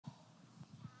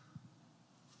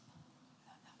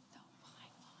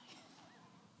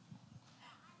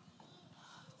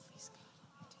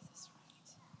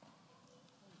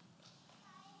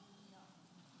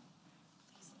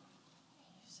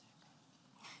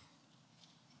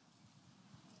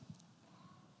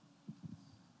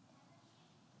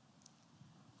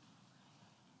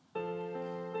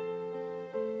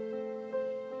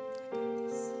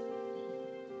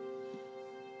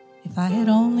I had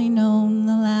only known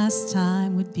the last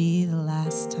time would be the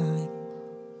last time,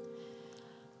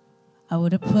 I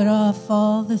would have put off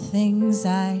all the things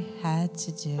I had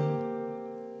to do.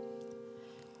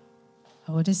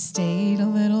 I would have stayed a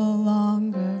little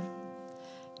longer,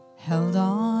 held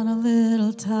on a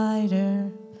little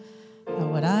tighter,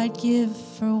 and what I'd give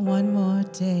for one more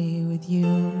day with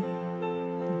you.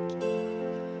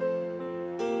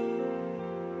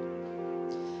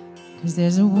 'Cause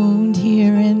there's a wound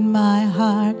here in my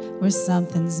heart where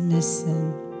something's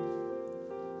missing,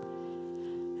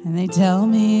 and they tell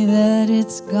me that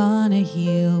it's gonna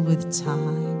heal with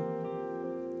time.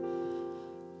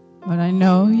 But I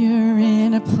know you're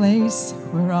in a place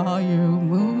where all your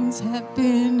wounds have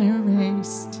been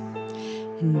erased,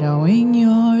 and knowing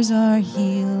yours are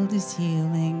healed is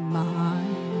healing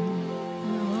mine.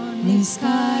 These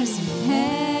scars in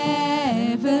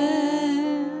heaven,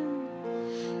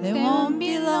 they won't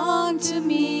belong to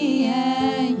me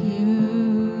and you.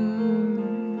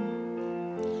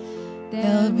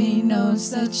 There'll be no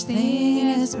such thing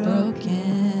as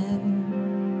broken,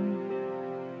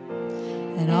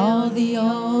 and all the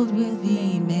old will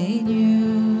be made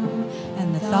new. And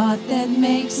the thought that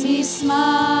makes me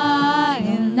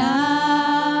smile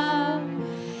now,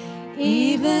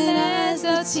 even as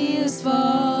the tears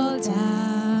fall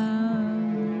down,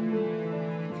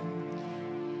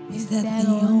 is that the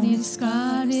only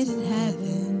scars in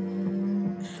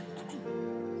heaven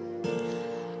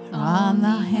are on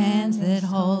the hands that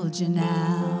hold you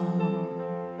now.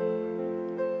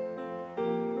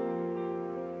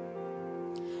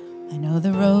 I know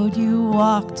the road you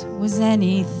walked was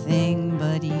anything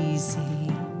but easy.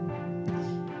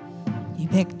 You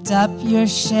picked up your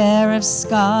share of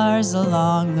scars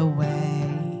along the way.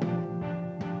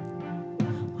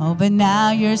 Oh, but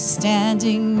now you're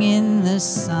standing in the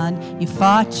sun. You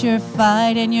fought your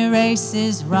fight and your race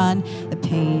is run. The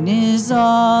pain is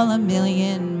all a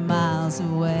million miles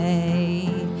away.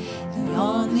 The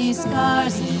only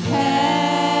scars in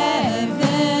heaven,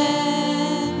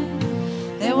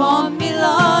 they won't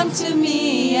belong to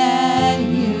me and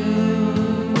you.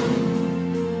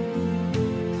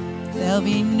 There'll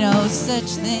be no such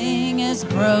thing as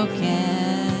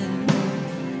broken,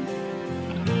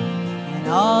 and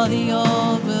all the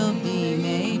old will be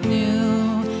made new.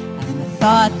 And the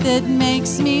thought that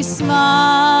makes me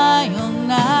smile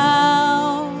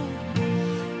now,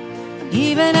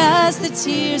 even as the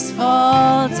tears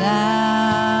fall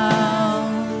down,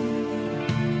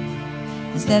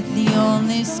 is that the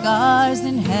only scars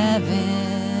in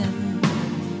heaven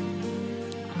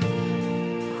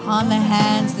on the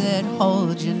hands that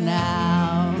hold you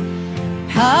now.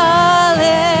 Hallelujah,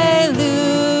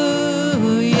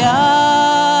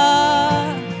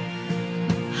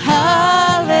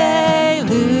 hallelujah,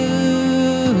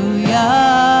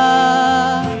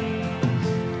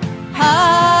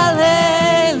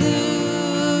 hallelujah,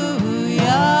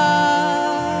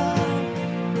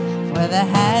 for the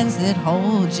hands that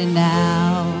hold you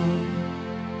now.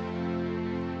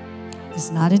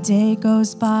 There's not a day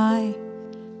goes by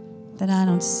that I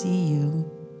don't see you.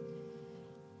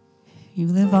 You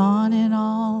live on in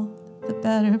all the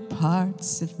better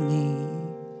parts of me,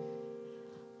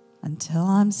 until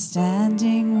I'm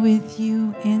standing with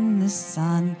you in the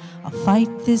sun. I'll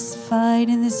fight this fight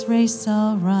in this race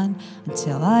I'll run,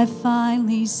 until I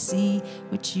finally see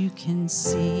what you can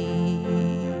see.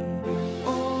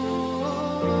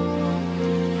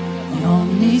 The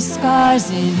only scars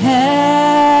in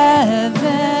heaven,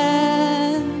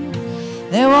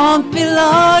 they won't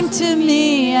belong to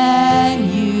me and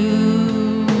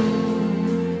you.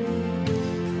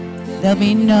 There'll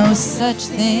be no such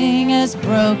thing as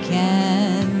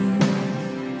broken,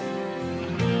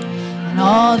 and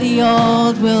all the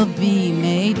old will be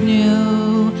made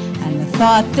new. And the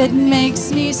thought that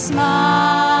makes me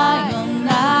smile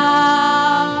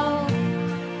now,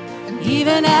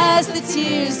 even as the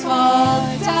tears fall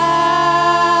down,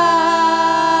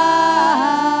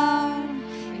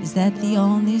 is that the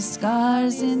only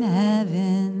scars in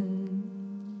heaven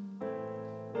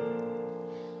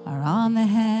are on the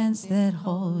hands that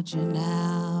hold you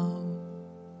now.